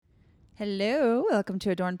Hello, welcome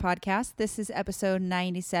to Adorn Podcast. This is episode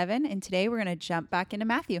 97, and today we're going to jump back into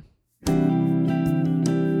Matthew.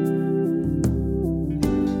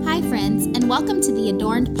 Hi, friends, and welcome to the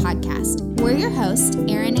Adorned Podcast. We're your hosts,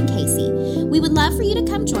 Aaron and Casey. We would love for you to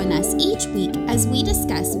come join us each week as we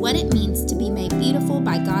discuss what it means to be made beautiful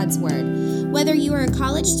by God's Word. Whether you are a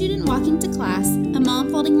college student walking to class, a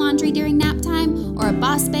mom folding laundry during nap time, or a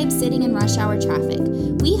boss babe sitting in rush hour traffic,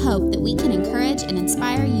 we hope that we can encourage and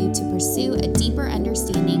inspire you to pursue a deeper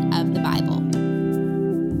understanding of the Bible.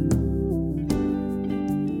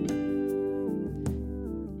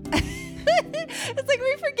 It's like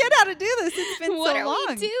we forget how to do this. It's been What so long.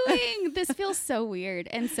 are we doing? This feels so weird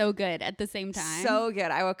and so good at the same time. So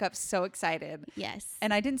good. I woke up so excited. Yes.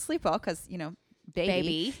 And I didn't sleep well because,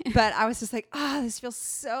 baby. But I was just like, this feels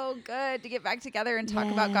so good to get back together and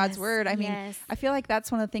talk about God's Word. I mean, I feel like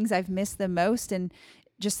that's one of the things I've missed the most. And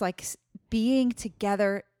just like being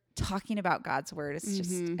together, talking about God's Word. It's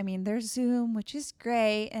just, there's Zoom, which is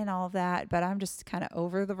great and all of that. But I'm just kind of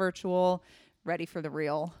over the virtual, ready for the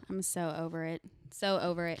real. I'm so over it. So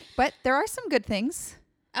over it. But there are some good things.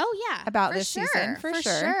 Oh, yeah. About this season, for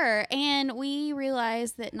sure. And we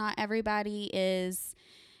realize that not everybody is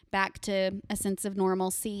back to a sense of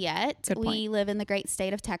normalcy yet. Good point. We live in the great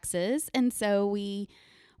state of Texas, and so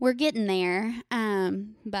we're getting there.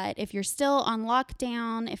 But if you're still on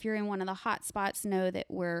lockdown, if you're in one of the hot spots, know that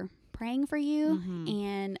we're praying for you.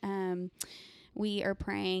 And we are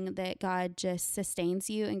praying that God just sustains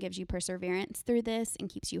you and gives you perseverance through this and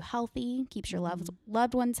keeps you healthy, keeps your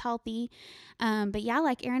loved ones healthy. But yeah,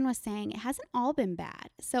 like Aaron was saying, it hasn't all been bad.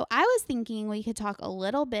 So I was thinking we could talk a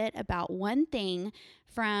little bit about one thing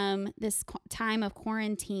from this time of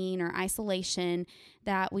quarantine or isolation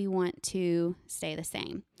that we want to stay the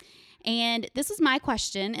same. And this was my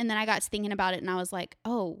question. And then I got to thinking about it and I was like,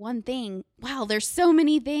 one thing. Wow, there's so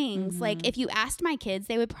many things. Like if you asked my kids,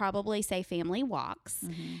 they would probably say family walks.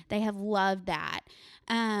 They have loved that.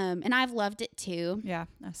 And I've loved it too. Yeah,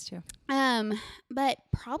 us too. But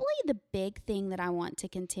probably the big thing that I want to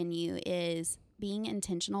continue is being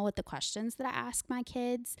intentional with the questions that I ask my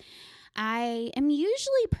kids. I am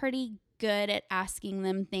usually pretty good at asking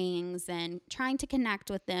them things and trying to connect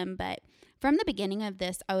with them. But from the beginning of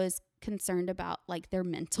this, I was concerned about like their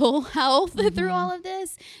mental health through all of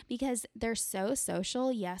this because they're so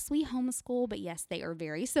social. Yes, we homeschool, but yes, they are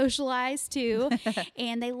very socialized too.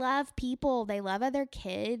 And they love people. They love other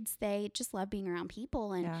kids. They just love being around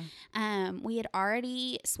people. And we had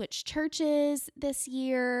already switched churches this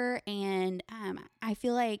year. And I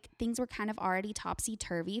feel like things were kind of already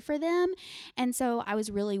topsy-turvy for them. And so I was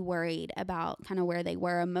really worried about kind of where they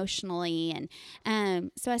were emotionally.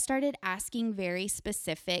 And so I started asking very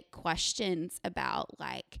specific questions about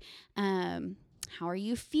like, how are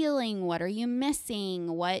you feeling? What are you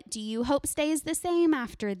missing? What do you hope stays the same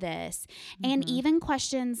after this? And even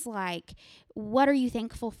questions like, what are you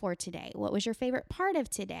thankful for today? What was your favorite part of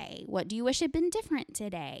today? What do you wish had been different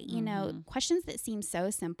today? You know, questions that seem so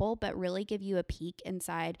simple, but really give you a peek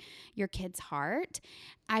inside your kid's heart.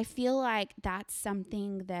 I feel like that's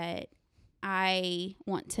something that I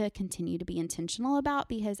want to continue to be intentional about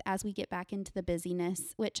because as we get back into the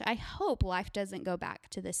busyness, which I hope life doesn't go back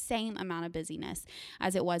to the same amount of busyness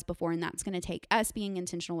as it was before, and that's going to take us being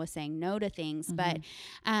intentional with saying no to things. But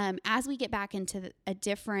as we get back into a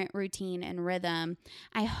different routine and rhythm,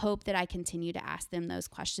 I hope that I continue to ask them those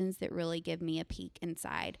questions that really give me a peek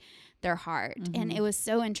inside their heart. And it was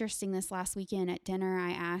so interesting this last weekend at dinner.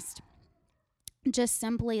 I asked just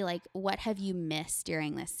simply like, what have you missed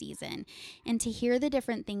during this season? And to hear the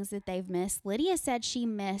different things that they've missed, Lydia said she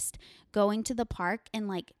missed going to the park and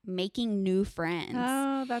like making new friends.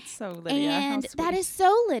 Oh, that's so Lydia. And that is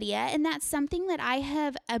so Lydia. And that's something that I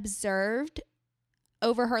have observed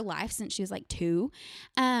over her life since she was like 2.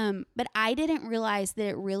 But I didn't realize that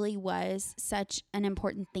it really was such an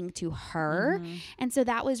important thing to her. And so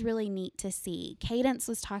that was really neat to see. Cadence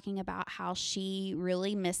was talking about how she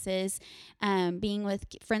really misses being with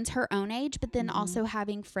friends her own age, but then also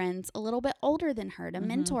having friends a little bit older than her to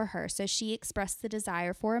mentor her. So she expressed the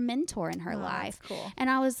desire for a mentor in her life. That's cool. And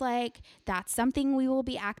I was like, that's something we will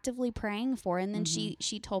be actively praying for. And then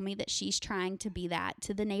she told me that she's trying to be that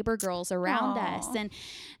to the neighbor girls around us. And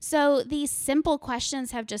so these simple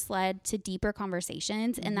questions have just led to deeper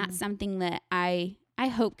conversations. And that's something that I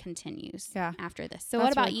hope continues after this. So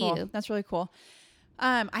what about you? That's really cool.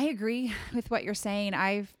 I agree with what you're saying.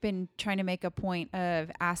 I've been trying to make a point of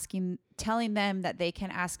asking telling them that they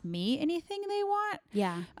can ask me anything they want.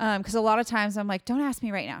 Yeah. Because a lot of times I'm like, don't ask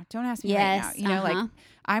me right now. Don't ask me right now. You know, like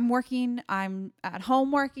I'm working, I'm at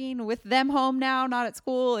home working with them home now, not at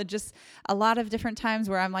school. And just a lot of different times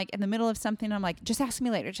where I'm like in the middle of something, I'm like, just ask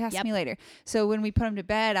me later. Just ask me later. So when we put them to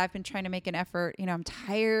bed, I've been trying to make an effort. You know, I'm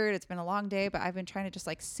tired. It's been a long day, but I've been trying to just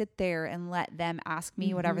like sit there and let them ask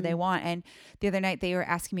me whatever they want. And the other night they were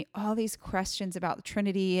asking me all these questions about the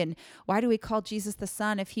Trinity and why do we call Jesus the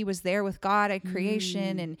Son if he was there with God at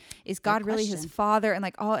creation? And is God really his father? And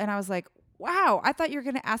like and I was like, wow, I thought you were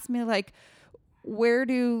going to ask me like, where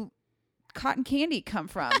do cotton candy come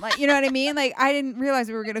from? Like, you know what I mean? Like, I didn't realize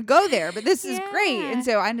we were going to go there, but this is great. And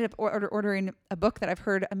so I ended up ordering a book that I've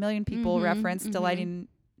heard a million people reference, Delighting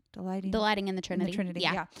in the Trinity.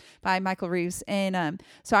 Yeah. By Michael Reeves. And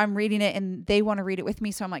so I'm reading it and they want to read it with me.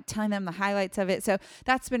 So I'm like telling them the highlights of it. So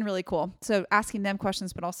that's been really cool. So asking them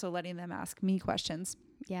questions, but also letting them ask me questions.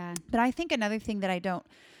 Yeah. But I think another thing that I don't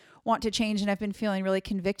want to change and I've been feeling really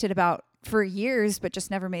convicted about for years, but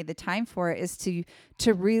just never made the time for it, is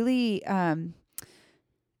to really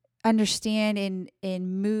understand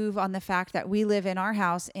and move on the fact that we live in our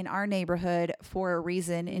house, in our neighborhood for a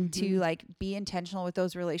reason, and to like be intentional with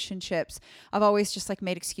those relationships. I've always just like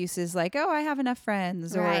made excuses like, oh, I have enough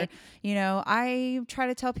friends, or, you know, I try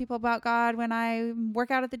to tell people about God when I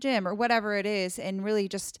work out at the gym or whatever it is. And really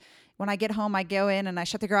just when I get home, I go in and I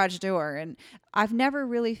shut the garage door, and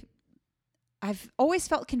I've always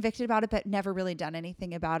felt convicted about it, but never really done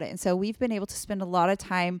anything about it. And so we've been able to spend a lot of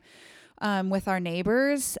time with our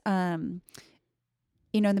neighbors. You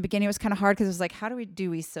know, in the beginning it was kind of hard because it was like, how do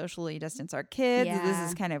we socially distance our kids? Yeah. This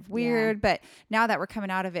is kind of weird. Yeah. But now that we're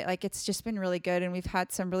coming out of it, like it's just been really good. And we've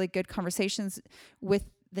had some really good conversations with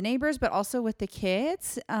the neighbors, but also with the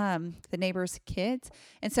kids, the neighbors' kids.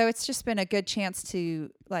 And so it's just been a good chance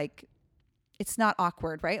to like, it's not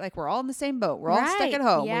awkward, right? Like we're all in the same boat. We're all stuck at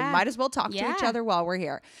home. Yeah. We might as well talk to each other while we're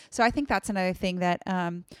here. So I think that's another thing that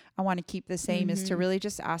I want to keep the same is to really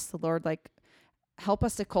just ask the Lord, like, help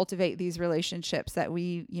us to cultivate these relationships that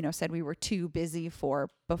we, you know, said we were too busy for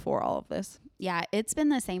before all of this. Yeah, it's been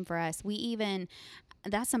the same for us.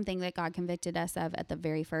 That's something that God convicted us of at the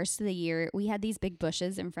very first of the year. We had these big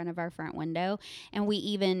bushes in front of our front window, and we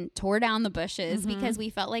even tore down the bushes because we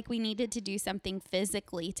felt like we needed to do something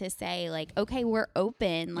physically to say like, okay, we're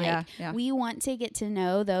open. Like we want to get to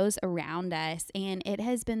know those around us. And it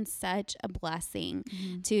has been such a blessing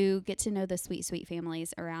to get to know the sweet, sweet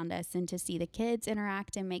families around us and to see the kids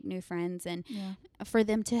interact and make new friends. And for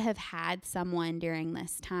them to have had someone during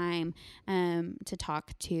this time to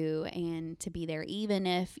talk to and to be there, even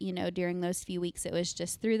if, you know, during those few weeks it was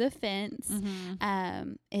just through the fence.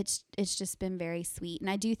 It's just been very sweet. And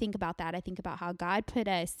I do think about that. I think about how God put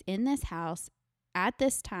us in this house at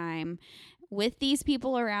this time with these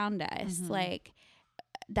people around us. Like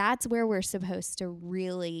that's where we're supposed to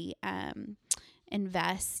really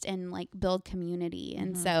invest and like build community.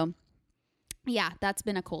 And so yeah, that's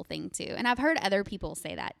been a cool thing too. And I've heard other people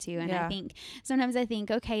say that too. And I think sometimes I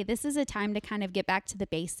think, okay, this is a time to kind of get back to the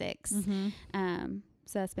basics.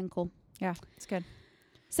 So that's been cool. Yeah, it's good.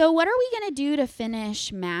 So what are we going to do to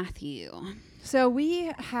finish Matthew? So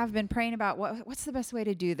we have been praying about what's the best way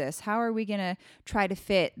to do this? How are we going to try to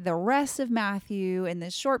fit the rest of Matthew in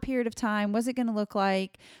this short period of time? What's it going to look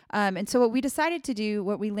like? And so what we decided to do,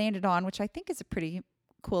 what we landed on, which I think is a pretty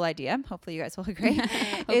cool idea, hopefully you guys will agree,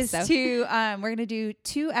 is so. We're going to do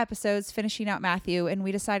 2 episodes finishing out Matthew. And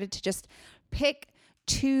we decided to just pick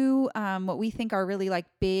 2 what we think are really like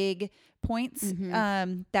big points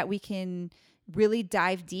that we can really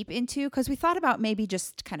dive deep into, because we thought about maybe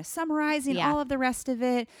just kind of summarizing all of the rest of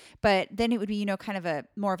it, but then it would be, you know, kind of a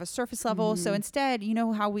more of a surface level. So instead, you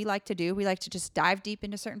know how we like to do, we like to just dive deep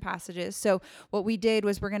into certain passages. So what we did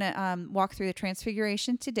was we're going to walk through the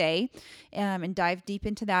Transfiguration today and dive deep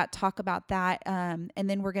into that, talk about that. And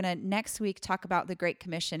then we're going to next week talk about the Great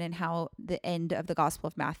Commission and how the end of the Gospel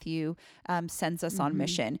of Matthew sends us on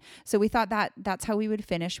mission. So we thought that that's how we would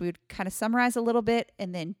finish. We would kind of summarize a little bit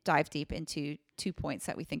and then dive deep into 2 points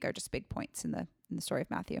that we think are just big points in the story of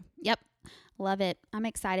Matthew. Yep. Love it. I'm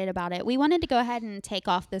excited about it. We wanted to go ahead and take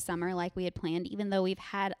off the summer like we had planned, even though we've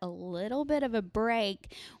had a little bit of a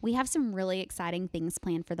break. We have some really exciting things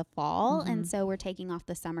planned for the fall. And so we're taking off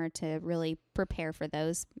the summer to really prepare for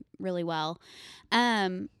those really well.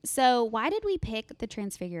 So why did we pick the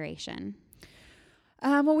Transfiguration?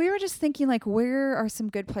 Well, we were just thinking, like, where are some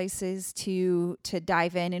good places to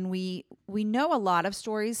dive in? And we know a lot of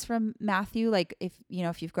stories from Matthew. Like, if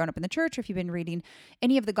you've grown up in the church or if you've been reading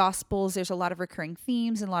any of the Gospels, there's a lot of recurring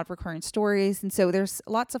themes and a lot of recurring stories. And so there's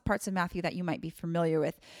lots of parts of Matthew that you might be familiar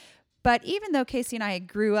with. But even though Casey and I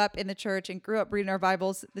grew up in the church and grew up reading our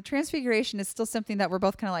Bibles, the Transfiguration is still something that we're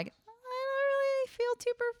both kind of like, I don't really feel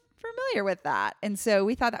super familiar with that. And so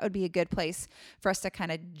we thought that would be a good place for us to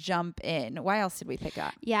kind of jump in. Why else did we pick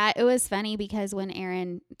up? Yeah, it was funny because when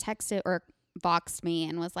Aaron texted or voxed me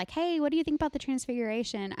and was like, hey, what do you think about the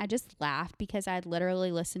Transfiguration? I just laughed because I'd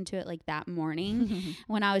literally listened to it like that morning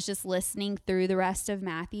when I was just listening through the rest of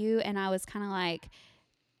Matthew. And I was kind of like,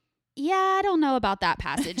 yeah, I don't know about that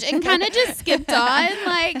passage, and kind of just skipped on.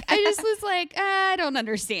 Like, I just was like, I don't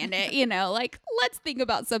understand it, like, let's think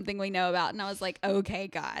about something we know about. And I was like, okay,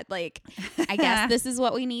 God, like, I guess this is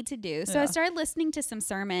what we need to do. So I started listening to some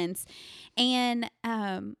sermons, and,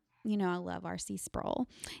 I love R.C. Sproul,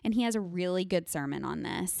 and he has a really good sermon on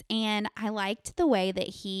this. And I liked the way that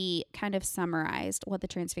he kind of summarized what the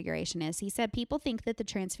Transfiguration is. He said, people think that the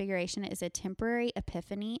Transfiguration is a temporary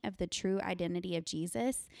epiphany of the true identity of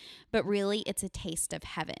Jesus, but really it's a taste of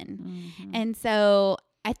heaven. Mm-hmm. And so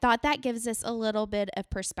I thought that gives us a little bit of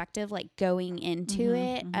perspective, like going into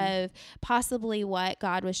it, of possibly what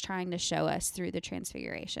God was trying to show us through the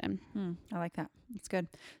Transfiguration. I like that. That's good.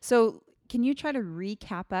 So can you try to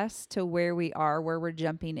recap us to where we are, where we're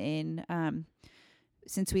jumping in,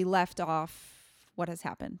 since we left off? What has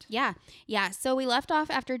happened? Yeah. So we left off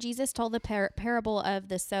after Jesus told the parable of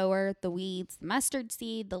the sower, the weeds, the mustard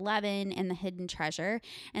seed, the leaven, and the hidden treasure.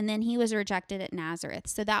 And then he was rejected at Nazareth.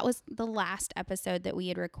 So that was the last episode that we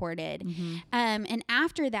had recorded. And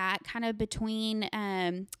after that, kind of between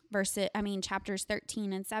chapters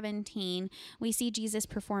 13 and 17, we see Jesus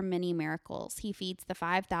perform many miracles. He feeds the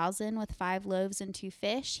 5,000 with 5 loaves and 2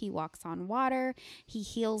 fish. He walks on water. He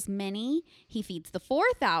heals many. He feeds the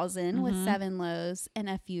 4,000 with 7 loaves and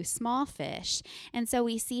a few small fish. And so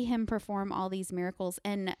we see him perform all these miracles.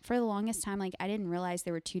 And for the longest time, like, I didn't realize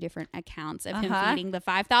there were 2 different accounts of him feeding the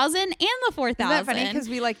 5,000 and the 4,000. Isn't that funny? Because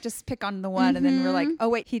we like just pick on the one and then we're like, oh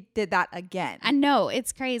wait, he did that again. I know,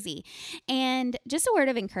 it's crazy. And just a word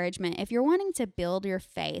of encouragement, if you're wanting to build your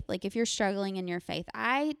faith, like if you're struggling in your faith,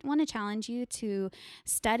 I want to challenge you to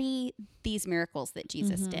study these miracles that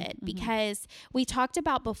Jesus did, because we talked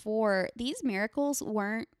about before, these miracles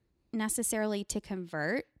weren't necessarily to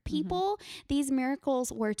convert people. These miracles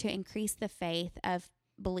were to increase the faith of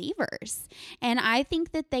believers. And I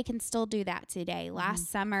think that they can still do that today. Last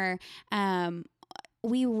summer,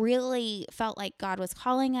 we really felt like God was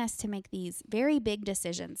calling us to make these very big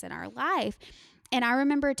decisions in our life. And I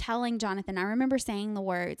remember telling Jonathan, I remember saying the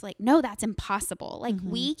words like, no, that's impossible. Like,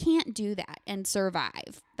 we can't do that and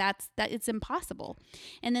survive. That it's impossible.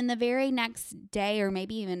 And then the very next day, or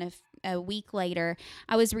maybe even a week later,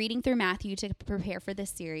 I was reading through Matthew to prepare for this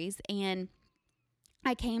series, and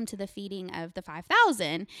I came to the feeding of the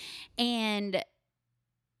 5,000, and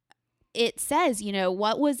it says,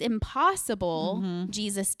 what was impossible,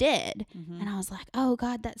 Jesus did. And I was like, oh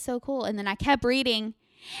God, that's so cool. And then I kept reading,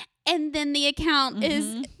 and then the account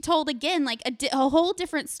is told again, like a whole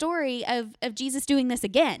different story of Jesus doing this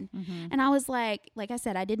again. And I was like I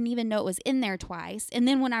said, I didn't even know it was in there twice. And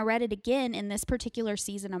then when I read it again in this particular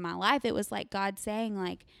season of my life, it was like God saying,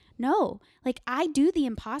 like, no, like, I do the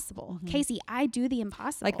impossible. Casey, I do the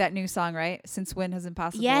impossible. Like that new song, right? Since when has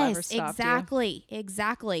impossible ever stopped you?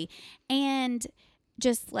 Exactly. And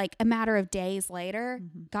just like a matter of days later,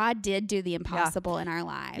 God did do the impossible in our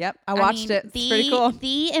lives. Yep. I watched it. It's pretty cool.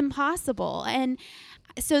 The impossible. And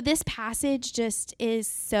so this passage just is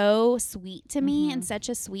so sweet to me, and such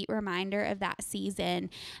a sweet reminder of that season.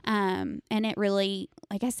 And it really,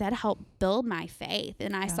 like I said, helped build my faith.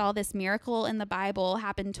 And I saw this miracle in the Bible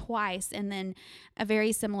happen twice, and then a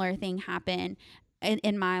very similar thing happen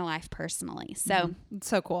in my life personally. So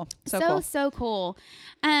so cool. So cool.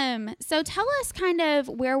 So tell us kind of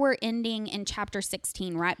where we're ending in chapter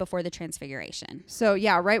 16, right before the Transfiguration. So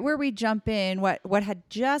right where we jump in, what had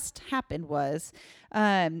just happened was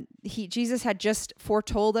Jesus had just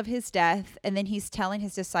foretold of his death, and then he's telling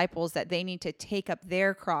his disciples that they need to take up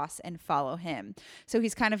their cross and follow him. So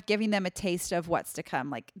he's kind of giving them a taste of what's to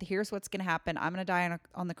come. Like, here's what's going to happen. I'm going to die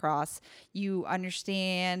on the cross. You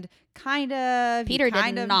understand, kind of. Peter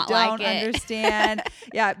kind did of not don't like it. Understand.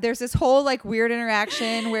 There's this whole like weird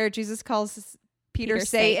interaction where Jesus calls Peter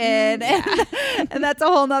Satan. And that's a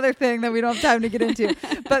whole nother thing that we don't have time to get into.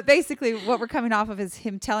 But basically what we're coming off of is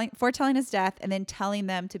him foretelling his death, and then telling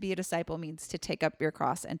them to be a disciple means to take up your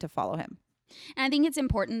cross and to follow him. And I think it's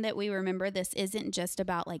important that we remember this isn't just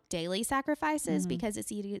about like daily sacrifices, because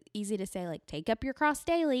it's easy to say like, take up your cross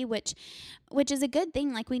daily, which is a good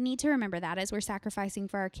thing. Like, we need to remember that as we're sacrificing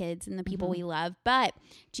for our kids and the people we love. But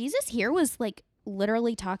Jesus here was like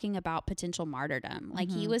literally talking about potential martyrdom.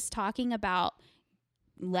 Like, he was talking about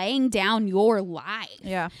laying down your life.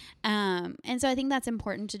 Yeah. And so I think that's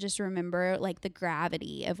important to just remember like the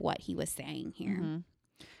gravity of what he was saying here. Mm-hmm.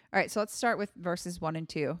 All right, so let's start with verses 1 and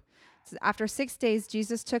 2. So after 6 days,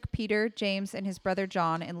 Jesus took Peter, James, and his brother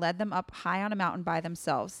John and led them up high on a mountain by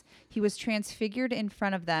themselves. He was transfigured in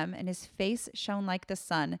front of them, and his face shone like the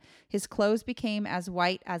sun. His clothes became as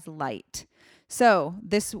white as light. So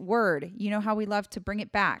this word, you know how we love to bring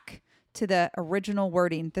it back to the original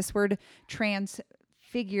wording. This word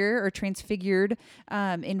transfigure or transfigured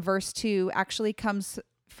in verse 2 actually comes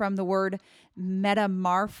from the word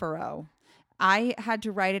metamorphoro. I had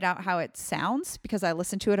to write it out how it sounds because I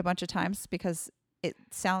listened to it a bunch of times because it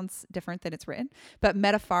sounds different than it's written. But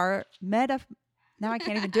now I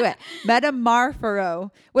can't even do it.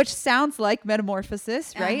 Metamorphoro, which sounds like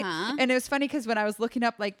metamorphosis, right? And it was funny because when I was looking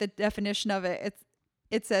up like the definition of it,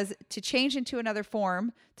 it says to change into another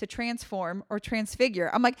form, to transform or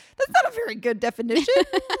transfigure. I'm like, that's not a very good definition.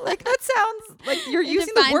 Like that sounds like you're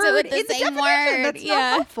using the word in the definition. That's not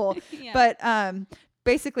helpful. But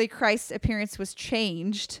basically, Christ's appearance was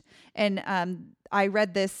changed. And I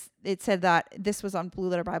read this. It said that this was on Blue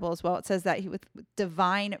Letter Bible as well. It says that he with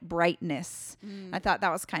divine brightness. I thought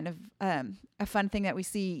that was kind of a fun thing that we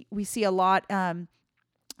see. We see a lot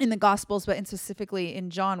in the Gospels, but specifically in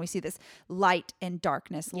John, we see this light and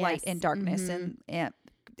darkness, and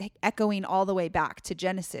echoing all the way back to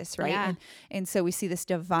Genesis, right? Yeah. And so we see this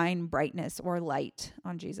divine brightness or light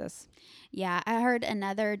on Jesus. Yeah, I heard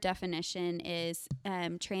another definition is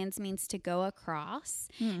trans means to go across.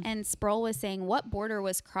 And Sproul was saying what border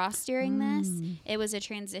was crossed during this? It was a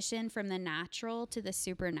transition from the natural to the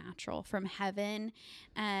supernatural, from heaven,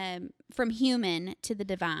 from human to the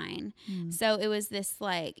divine. So it was this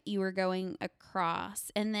like you were going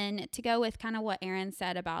across. And then to go with kind of what Aaron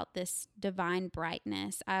said about this divine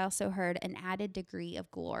brightness, I also heard an added degree of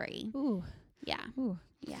glory. Ooh. Yeah. Ooh.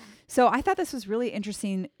 Yeah. So I thought this was really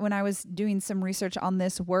interesting when I was doing some research on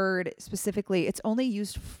this word specifically. It's only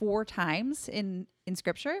used 4 times in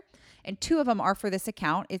Scripture, and 2 of them are for this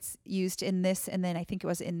account. It's used in this, and then I think it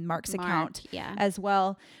was in Mark's account as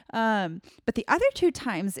well. But the other 2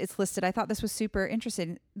 times it's listed, I thought this was super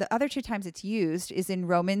interesting. The other 2 times it's used is in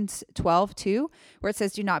Romans 12:2, where it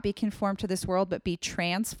says, do not be conformed to this world, but be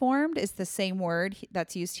transformed, is the same word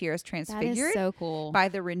that's used here as transfigured. That is so cool. By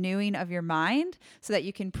the renewing of your mind, so that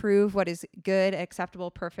you can prove what is good, acceptable,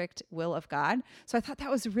 perfect will of God. So I thought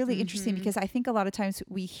that was really interesting because I think a lot of times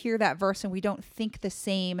we hear that verse and we don't think the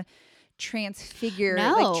same. Transfigure,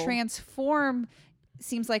 like transform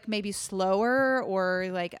seems like maybe slower or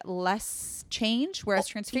like less change, whereas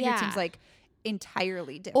transfigured seems like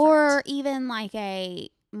entirely different. Or even like a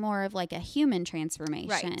more of like a human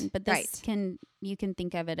transformation. Right. But this you can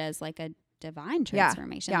think of it as like a divine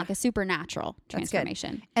transformation, like a supernatural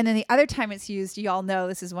transformation. And then the other time it's used, you all know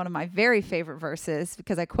this is one of my very favorite verses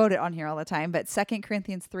because I quote it on here all the time, but 2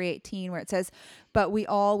 Corinthians 3:18, where it says, but we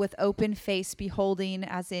all with open face beholding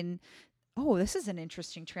as in, this is an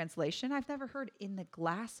interesting translation. I've never heard in the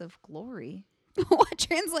glass of glory. What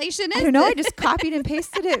translation is I don't know. I just copied and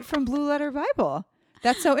pasted it from Blue Letter Bible.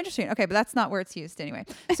 That's so interesting. Okay, but that's not where it's used anyway.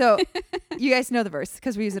 So you guys know the verse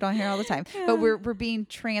because we use it on here all the time. Yeah. But we're being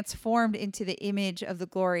transformed into the image of the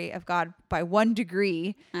glory of God by 1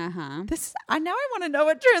 degree. Now I want to know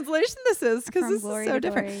what translation this is because this is so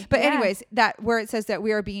different. Glory. But anyways, that where it says that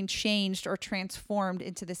we are being changed or transformed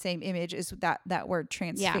into the same image is that word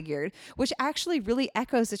transfigured, which actually really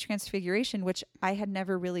echoes the transfiguration, which I had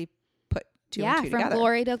never really put from together.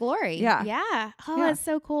 Glory to glory. Yeah. That's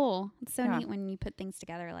so cool. It's so neat when you put things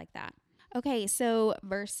together like that. Okay, so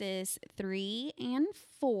verses 3 and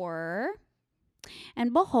 4.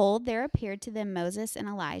 And behold, there appeared to them Moses and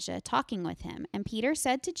Elijah talking with him. And Peter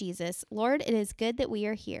said to Jesus, Lord, it is good that we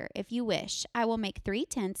are here. If you wish, I will make 3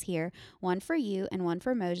 tents here, one for you and one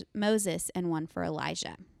for Moses and one for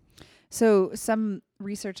Elijah. So some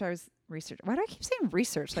researchers. Why do I keep saying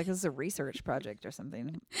research? Like this is a research project or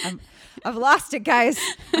something. I've lost it, guys.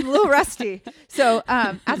 I'm a little rusty. So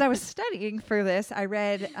as I was studying for this, I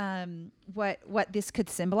read what this could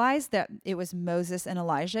symbolize, that it was Moses and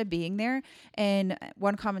Elijah being there. And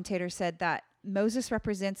one commentator said that Moses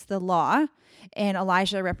represents the law and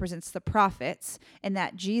Elijah represents the prophets, and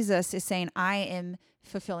that Jesus is saying, I am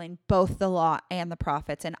fulfilling both the law and the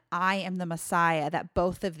prophets, and I am the Messiah, that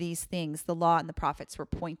both of these things, the law and the prophets, were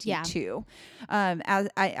pointing to. As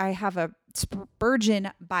I have a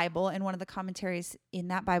Spurgeon Bible, and one of the commentaries in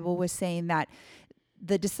that Bible was saying that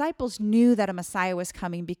the disciples knew that a Messiah was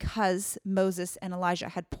coming because Moses and Elijah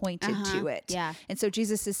had pointed to it. Yeah. And so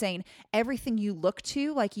Jesus is saying, everything you look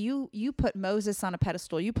to, like you put Moses on a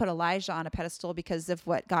pedestal, you put Elijah on a pedestal because of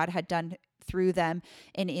what God had done through them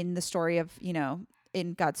and in the story of,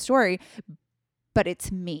 in God's story. But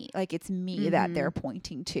it's me, it's me that they're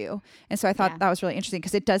pointing to. And so I thought that was really interesting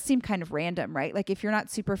because it does seem kind of random, right? Like if you're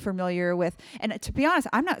not super familiar with, and to be honest,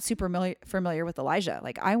 I'm not super familiar with Elijah.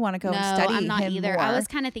 Like I want to go and study I'm not him either. more. I was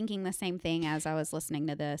kind of thinking the same thing as I was listening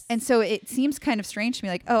to this. And so it seems kind of strange to me.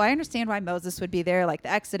 Like, oh, I understand why Moses would be there, like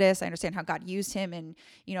the Exodus. I understand how God used him and,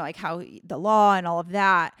 like how the law and all of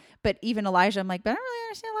that. But even Elijah, I'm like, but I don't really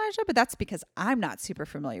understand Elijah. But that's because I'm not super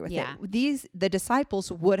familiar with it. The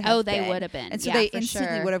disciples would have been. Oh, they would have been. And so they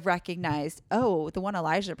instantly would have recognized, oh, the one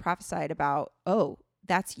Elijah prophesied about, oh,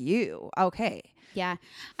 that's you. Okay. Yeah.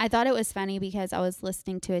 I thought it was funny because I was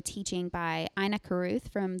listening to a teaching by Ina Caruth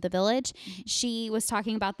from The Village. She was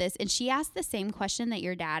talking about this and she asked the same question that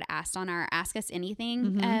your dad asked on our Ask Us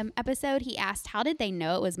Anything episode. He asked, how did they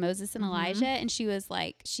know it was Moses and Elijah? And she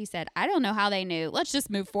said, I don't know how they knew. Let's just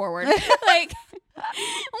move forward.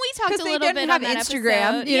 We talked a little bit on that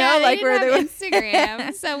Instagram, episode. Where they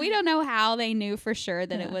Instagram. So we don't know how they knew for sure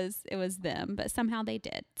that it was them, but somehow they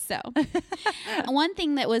did. So one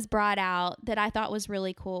thing that was brought out that I thought was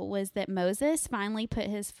really cool was that Moses finally put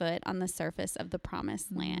his foot on the surface of the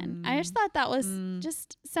promised land. I just thought that was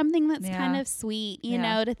just something that's kind of sweet, you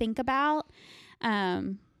know, to think about.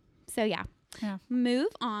 So yeah. Yeah. Move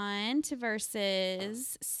on to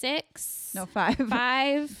verses 5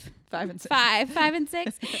 and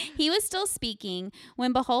 6. He was still speaking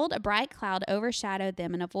when, behold, a bright cloud overshadowed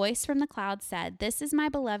them, and a voice from the cloud said, "This is my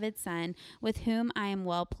beloved son, with whom I am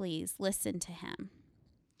well pleased. Listen to him."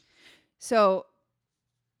 So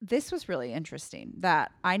this was really interesting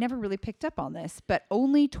that I never really picked up on this, but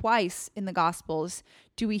only twice in the Gospels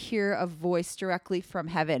do we hear a voice directly from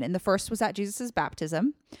heaven. And the first was at Jesus'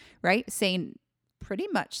 baptism, right? Saying pretty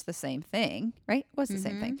much the same thing, right? It was the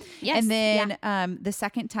same thing. Yes. And then the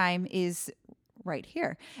second time is right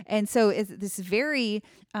here. And so it's this very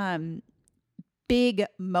big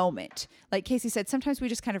moment. Like Casey said, sometimes we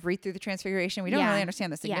just kind of read through the Transfiguration. We don't really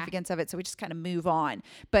understand the significance of it. So we just kind of move on.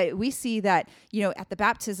 But we see that, at the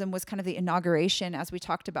baptism was kind of the inauguration, as we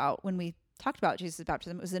talked about when we talked about Jesus'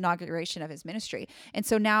 baptism. It was the inauguration of his ministry. And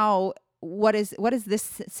so now what is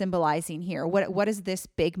this symbolizing here? What is this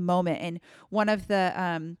big moment? And one of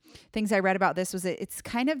the things I read about this was it's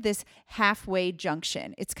kind of this halfway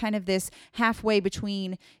junction. It's kind of this halfway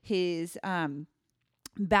between his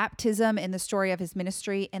baptism and the story of his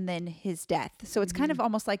ministry and then his death. So it's kind of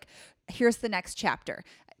almost like, here's the next chapter.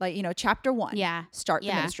 Like, chapter 1, start the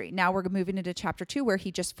ministry. Now we're moving into chapter 2 where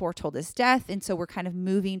he just foretold his death. And so we're kind of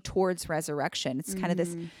moving towards resurrection. It's kind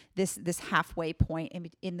of this halfway point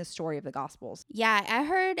in the story of the Gospels. Yeah, I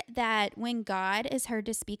heard that when God is heard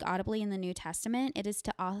to speak audibly in the New Testament, it is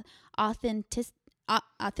to authenticate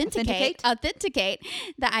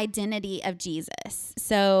the identity of Jesus.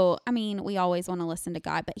 So, I mean, we always want to listen to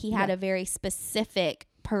God, but he had a very specific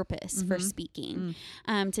purpose for speaking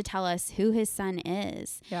to tell us who his son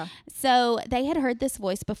is. Yeah. So they had heard this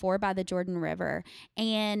voice before by the Jordan River.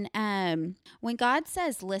 And when God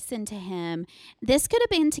says, listen to him, this could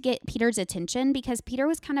have been to get Peter's attention because Peter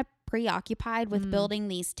was kind of preoccupied with building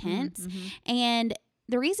these tents. And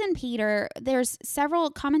the reason there's several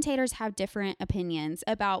commentators have different opinions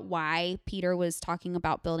about why Peter was talking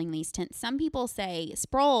about building these tents. Some people say,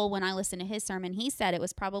 Sproul, when I listened to his sermon, he said it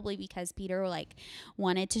was probably because Peter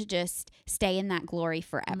wanted to just stay in that glory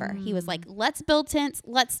forever. He was like, let's build tents.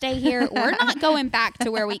 Let's stay here. We're not going back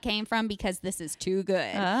to where we came from because this is too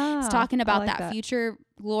good. It's talking about that future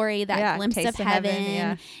glory, that glimpse of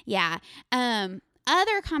heaven. Yeah.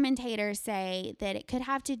 Other commentators say that it could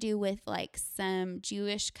have to do with some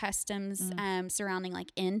Jewish customs surrounding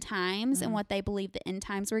end times and what they believe the end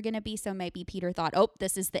times were going to be. So maybe Peter thought, oh,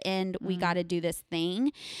 this is the end. We got to do this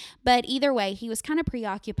thing. But either way, he was kind of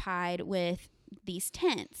preoccupied with these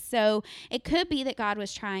tents. So it could be that God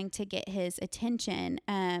was trying to get his attention.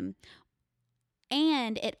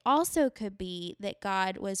 And it also could be that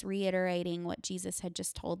God was reiterating what Jesus had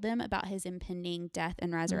just told them about his impending death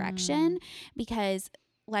and resurrection. Because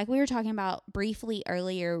like we were talking about briefly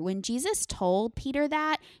earlier, when Jesus told Peter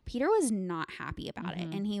that, Peter was not happy about it.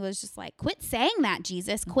 And he was just like, quit saying that,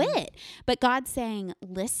 Jesus, quit. But God's saying,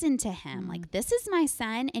 listen to him. This is my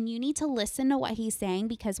son, and you need to listen to what he's saying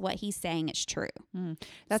because what he's saying is true.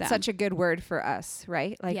 That's such a good word for us,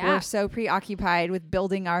 right? We're so preoccupied with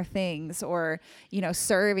building our things or,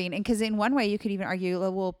 serving. And because in one way you could even argue,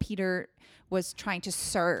 well, Peter was trying to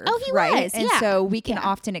serve. Oh, he right? was. And yeah. so we can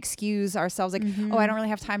often excuse ourselves like, oh, I don't really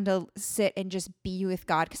have time to sit and just be with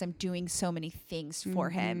God because I'm doing so many things for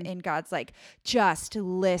him. And God's like, just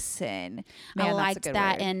listen. Man, I liked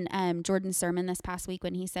that word. in Jordan's sermon this past week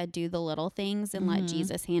when he said, do the little things and let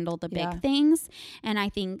Jesus handle the big things. And I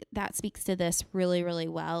think that speaks to this really, really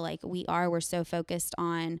well. Like we're so focused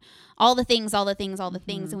on all the things,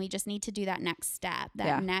 and we just need to do that next step,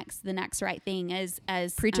 the next right thing as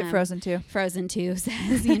preach it. Frozen 2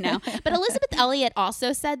 says, but Elizabeth Elliot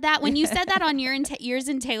also said that. When you said that on yours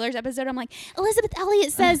and Taylor's episode, I'm like, Elizabeth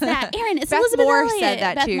Elliot says that. Aaron, it's Beth Elizabeth Moore Elliot. said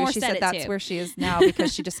that Beth too. Moore She said that's too. where she is now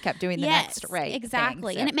because she just kept doing the next right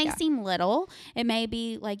exactly. thing. So, and it may seem little. It may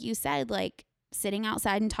be, like you said, like sitting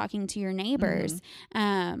outside and talking to your neighbors.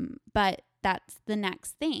 But that's the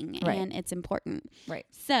next thing, and it's important. Right.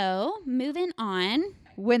 So moving on.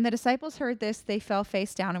 When the disciples heard this, they fell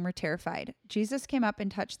face down and were terrified. Jesus came up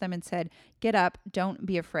and touched them and said, "Get up, don't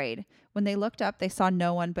be afraid." When they looked up, they saw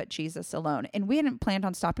no one but Jesus alone. And we hadn't planned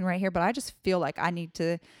on stopping right here, but I just feel like I need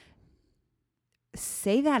to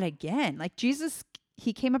say that again. Like Jesus,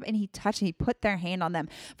 he came up and he touched and he put their hand on them.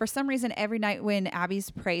 For some reason, every night when Abby's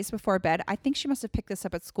prays before bed, I think she must have picked this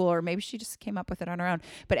up at school, or maybe she just came up with it on her own.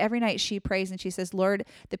 But every night she prays and she says, "Lord,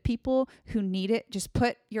 the people who need it, just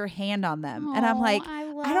put your hand on them." And I'm like,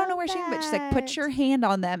 I don't know where but she's like, "Put your hand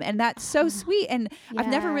on them." And that's so sweet. And I've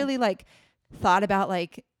never really like thought about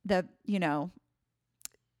like the,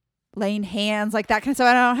 laying hands, like that kind of stuff.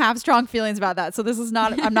 I don't have strong feelings about that. So this is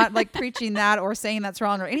not, I'm not like preaching that or saying that's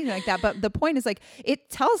wrong or anything like that. But the point is like, it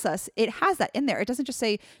tells us, it has that in there. It doesn't just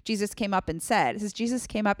say Jesus came up and said, it says Jesus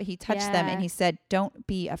came up and he touched them and he said, "Don't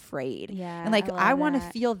be afraid." Yeah. And like, I want to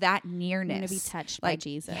feel that nearness. I want to be touched by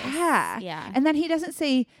Jesus. Yeah. Yeah. And then he doesn't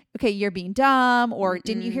say, "Okay, you're being dumb," or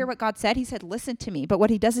 "Didn't you hear what God said?" He said, "Listen to me." But what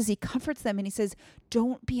he does is he comforts them and he says,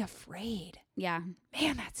 "Don't be afraid." Yeah.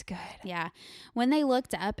 Man, that's good. Yeah. When they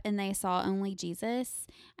looked up and they saw only Jesus,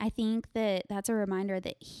 I think that that's a reminder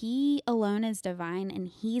that he alone is divine and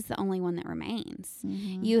he's the only one that remains.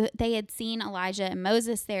 They had seen Elijah and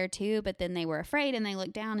Moses there too, but then they were afraid and they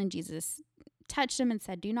looked down and Jesus touched them and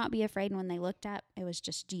said, "Do not be afraid." And when they looked up, it was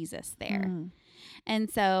just Jesus there.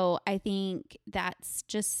 And so I think that's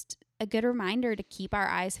just a good reminder to keep our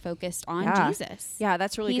eyes focused on Jesus. Yeah,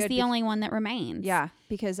 that's really good. He's the only one that remains. Yeah,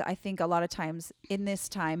 because I think a lot of times in this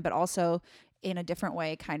time, but also in a different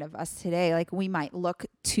way, kind of us today, like we might look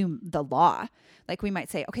to the law. Like we might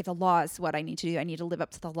say, okay, the law is what I need to do. I need to live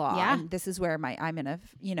up to the law. Yeah. And this is where I'm going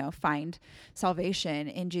to, find salvation.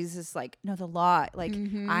 And Jesus is like, no, the law, like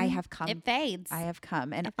I have come. It fades. I have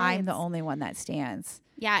come and I'm the only one that stands.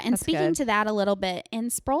 Yeah, and That's speaking good. to that a little bit,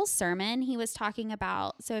 in Sproul's sermon, he was talking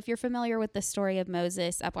about, so if you're familiar with the story of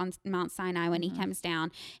Moses up on Mount Sinai when he comes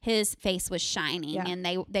down, his face was shining and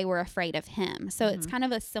they were afraid of him. So it's kind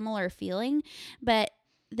of a similar feeling, but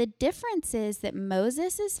the difference is that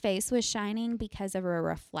Moses' face was shining because of a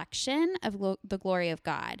reflection of the glory of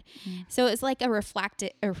God. So it's like a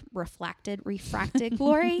refracted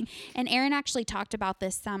glory. And Aaron actually talked about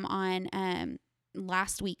this some on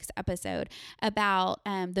last week's episode about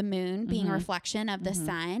the moon being a reflection of the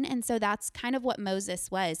sun, and so that's kind of what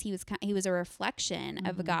Moses was. He was a reflection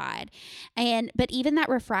of God, but even that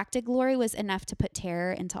refracted glory was enough to put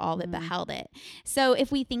terror into all that beheld it. So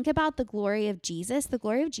if we think about the glory of Jesus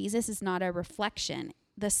is not a reflection.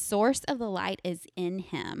 The source of the light is in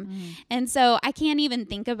him, and so I can't even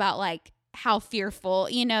think about like how fearful,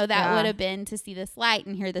 that would have been to see this light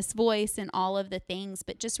and hear this voice and all of the things,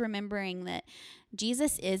 but just remembering that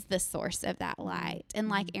Jesus is the source of that light. And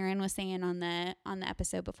like Aaron was saying on the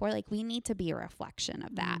episode before, like we need to be a reflection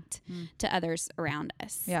of that to others around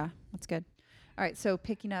us. Yeah, that's good. All right, so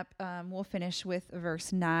picking up, we'll finish with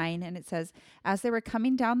verse 9, and it says, "As they were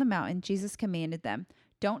coming down the mountain, Jesus commanded them,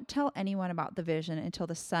 'Don't tell anyone about the vision until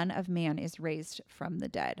the Son of Man is raised from the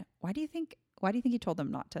dead.'" Why do you think he told them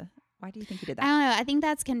not to? Why do you think he did that? I don't know. I think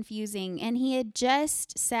that's confusing. And he had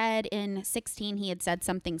just said in 16, he had said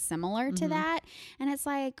something similar to that. And it's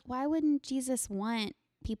like, why wouldn't Jesus want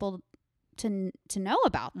people to know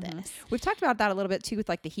about this? We've talked about that a little bit too with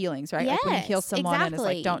like the healings, right? Yes, like when he heals someone and it's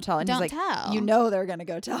like, "Don't tell." And don't he's like, tell. they're going to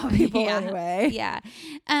go tell people anyway. Yeah.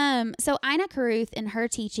 So Ina Caruth in her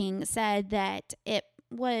teaching said that it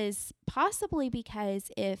was possibly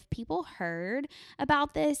because if people heard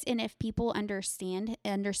about this and if people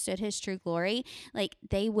understood his true glory, like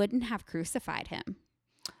they wouldn't have crucified him.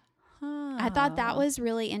 I thought that was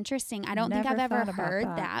really interesting. I don't think I've ever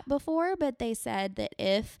heard that before, but they said that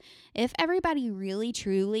if everybody really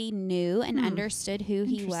truly knew and understood who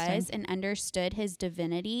he was and understood his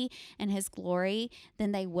divinity and his glory,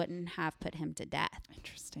 then they wouldn't have put him to death.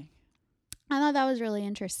 Interesting. I thought that was really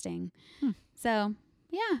interesting. So,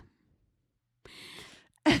 yeah.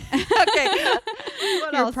 Okay.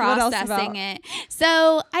 You're processing it.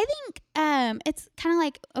 So I think it's kind of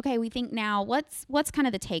like, okay, we think now what's kind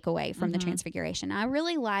of the takeaway from the Transfiguration. I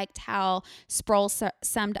really liked how Sproul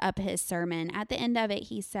summed up his sermon. At the end of it,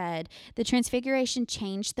 he said, the Transfiguration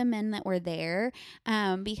changed the men that were there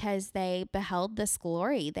because they beheld this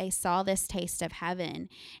glory. They saw this taste of heaven,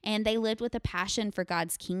 and they lived with a passion for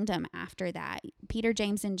God's kingdom after that. Peter,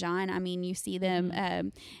 James, and John, I mean, you see them,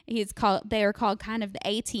 they are called kind of the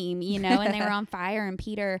A-team, you know, and they were on fire. And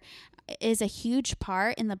Peter is a huge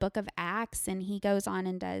part in the book of Acts, and he goes on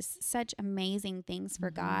and does such amazing things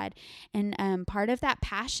for God. And part of that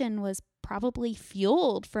passion was probably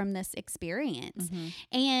fueled from this experience.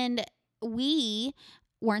 And we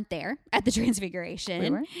weren't there at the Transfiguration. We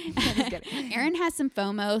were? Erin has some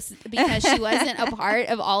FOMO because she wasn't a part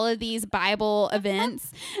of all of these Bible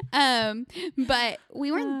events. But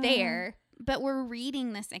we weren't there. But we're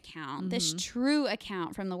reading this account, this true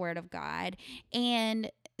account from the Word of God. And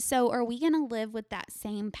so are we going to live with that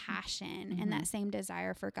same passion and that same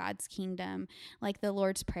desire for God's kingdom? Like the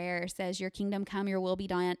Lord's Prayer says, your kingdom come, your will be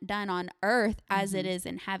done on earth as it is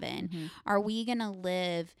in heaven. Are we going to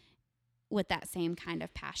live with that same kind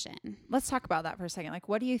of passion? Let's talk about that for a second. Like,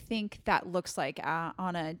 what do you think that looks like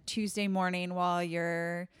on a Tuesday morning while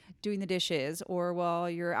you're doing the dishes or while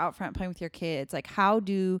you're out front playing with your kids? Like, how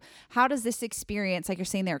does this experience, like you're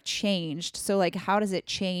saying there, changed? So like, how does it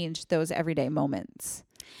change those everyday moments?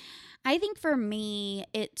 I think for me,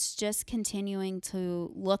 it's just continuing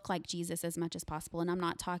to look like Jesus as much as possible. And I'm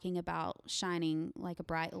not talking about shining like a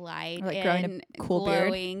bright light, or like and growing a cool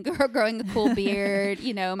glowing, growing a cool beard,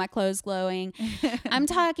 you know, my clothes glowing. I'm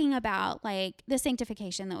talking about like the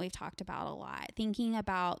sanctification that we've talked about a lot, thinking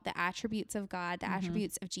about the attributes of God, the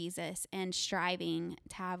attributes of Jesus, and striving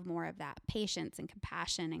to have more of that patience and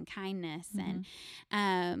compassion and kindness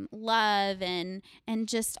and love and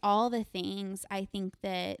just all the things. I think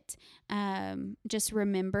that just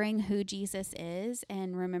remembering who Jesus is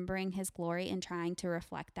and remembering his glory and trying to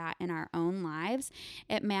reflect that in our own lives.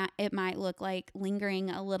 It might look like lingering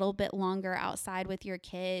a little bit longer outside with your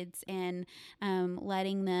kids and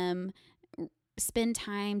letting them spend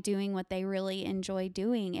time doing what they really enjoy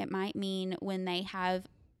doing. It might mean when they have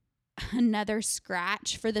another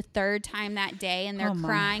scratch for the third time that day and they're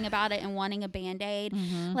crying about it and wanting a Band-Aid,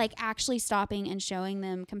 like actually stopping and showing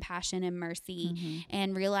them compassion and mercy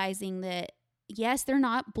and realizing that yes, they're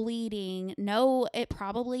not bleeding. No, it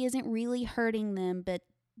probably isn't really hurting them, but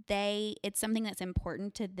it's something that's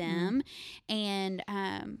important to them, and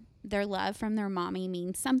their love from their mommy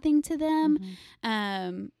means something to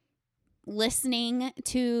them. Listening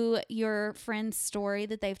to your friend's story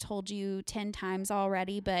that they've told you 10 times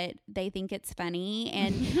already, but they think it's funny.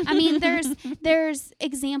 And I mean, there's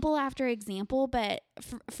example after example, but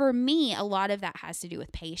for me, a lot of that has to do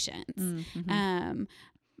with patience.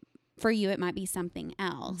 For you, it might be something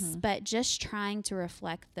else, but just trying to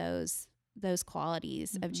reflect those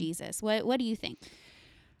qualities of Jesus. What do you think?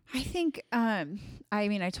 I think, I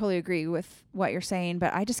mean, I totally agree with what you're saying,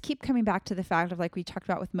 but I just keep coming back to the fact of like we talked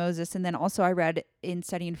about with Moses. And then also I read in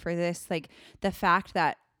studying for this, like the fact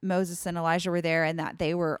that Moses and Elijah were there and that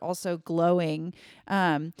they were also glowing,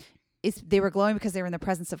 they were glowing because they were in the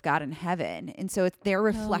presence of God in heaven. And so they're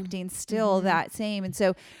reflecting still that same. And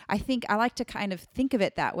so I think I like to kind of think of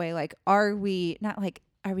it that way. Like, are we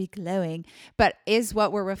glowing, but is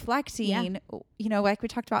what we're reflecting, you know, like we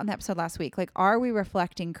talked about in the episode last week, like, are we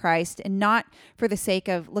reflecting Christ, and not for the sake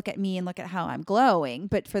of look at me and look at how I'm glowing,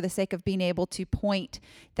 but for the sake of being able to point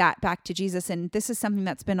that back to Jesus. And this is something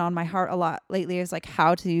that's been on my heart a lot lately, is like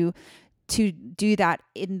how to do that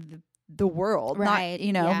in the world, right? Not,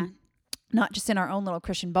 you know, not just in our own little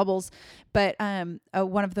Christian bubbles, but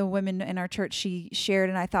one of the women in our church, she shared,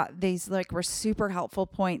 and I thought these like were super helpful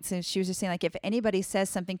points. And she was just saying, like, if anybody says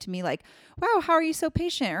something to me like, wow, how are you so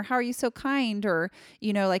patient, or how are you so kind, or,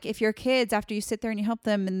 you know, like if your kids, after you sit there and you help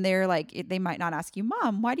them and they're like, they might not ask you,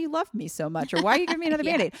 Mom, why do you love me so much? Or why are you giving me another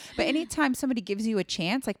Band-Aid? But anytime somebody gives you a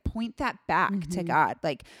chance, like point that back to God.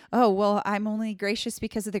 Like, oh, well, I'm only gracious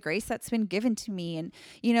because of the grace that's been given to me. And,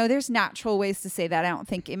 you know, there's natural ways to say that. I don't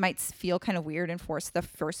think it might feel kind of weird and forced the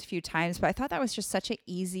first few times, but I thought that was just such an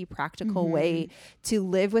easy, practical way to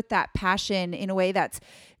live with that passion in a way that's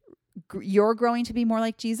you're growing to be more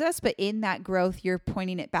like Jesus, but in that growth, you're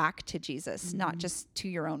pointing it back to Jesus, not just to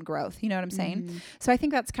your own growth. You know what I'm saying? So I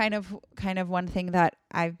think that's kind of one thing that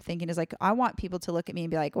I'm thinking is like, I want people to look at me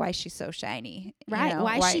and be like, why is she so shiny? Right.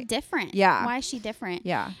 Why is she different? Yeah. Why is she different?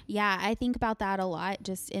 Yeah. Yeah. I think about that a lot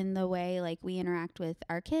just in the way like we interact with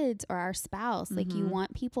our kids or our spouse. Like you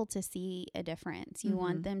want people to see a difference. You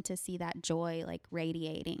want them to see that joy like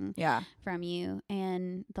radiating from you,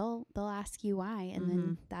 and they'll ask you why. And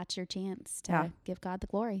then that's your chance to give God the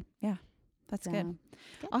glory. Yeah. That's good.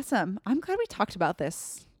 Awesome. I'm glad we talked about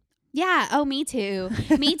this. Yeah. Oh, me too.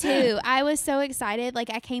 Me too. I was so excited. Like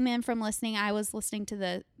I came in from I was listening to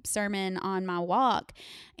the sermon on my walk,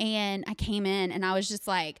 and I came in and I was just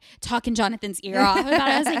like talking Jonathan's ear off about it.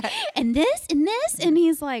 I was like, and this, and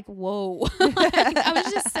he's like, whoa. I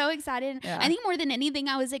was just so excited. I think more than anything,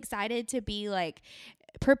 I was excited to be like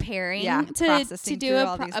preparing to do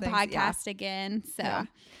a podcast again.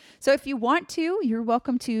 So if you want to, you're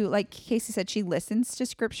welcome to, like Casey said, she listens to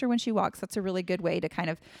scripture when she walks. That's a really good way to kind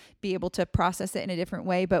of be able to process it in a different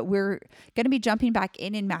way. But we're going to be jumping back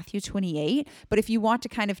in Matthew 28. But if you want to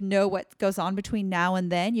kind of know what goes on between now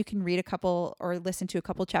and then, you can read a couple or listen to a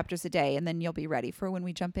couple chapters a day, and then you'll be ready for when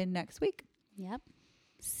we jump in next week. Yep.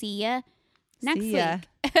 See ya next week.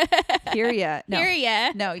 Hear ya. No. Hear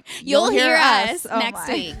ya. No. You'll hear us next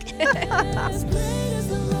week.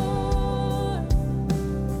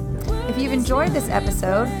 If you've enjoyed this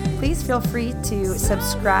episode, please feel free to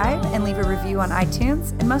subscribe and leave a review on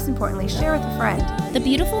iTunes, and most importantly, share with a friend. The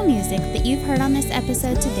beautiful music that you've heard on this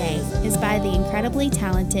episode today is by the incredibly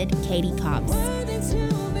talented Katie Cobbs.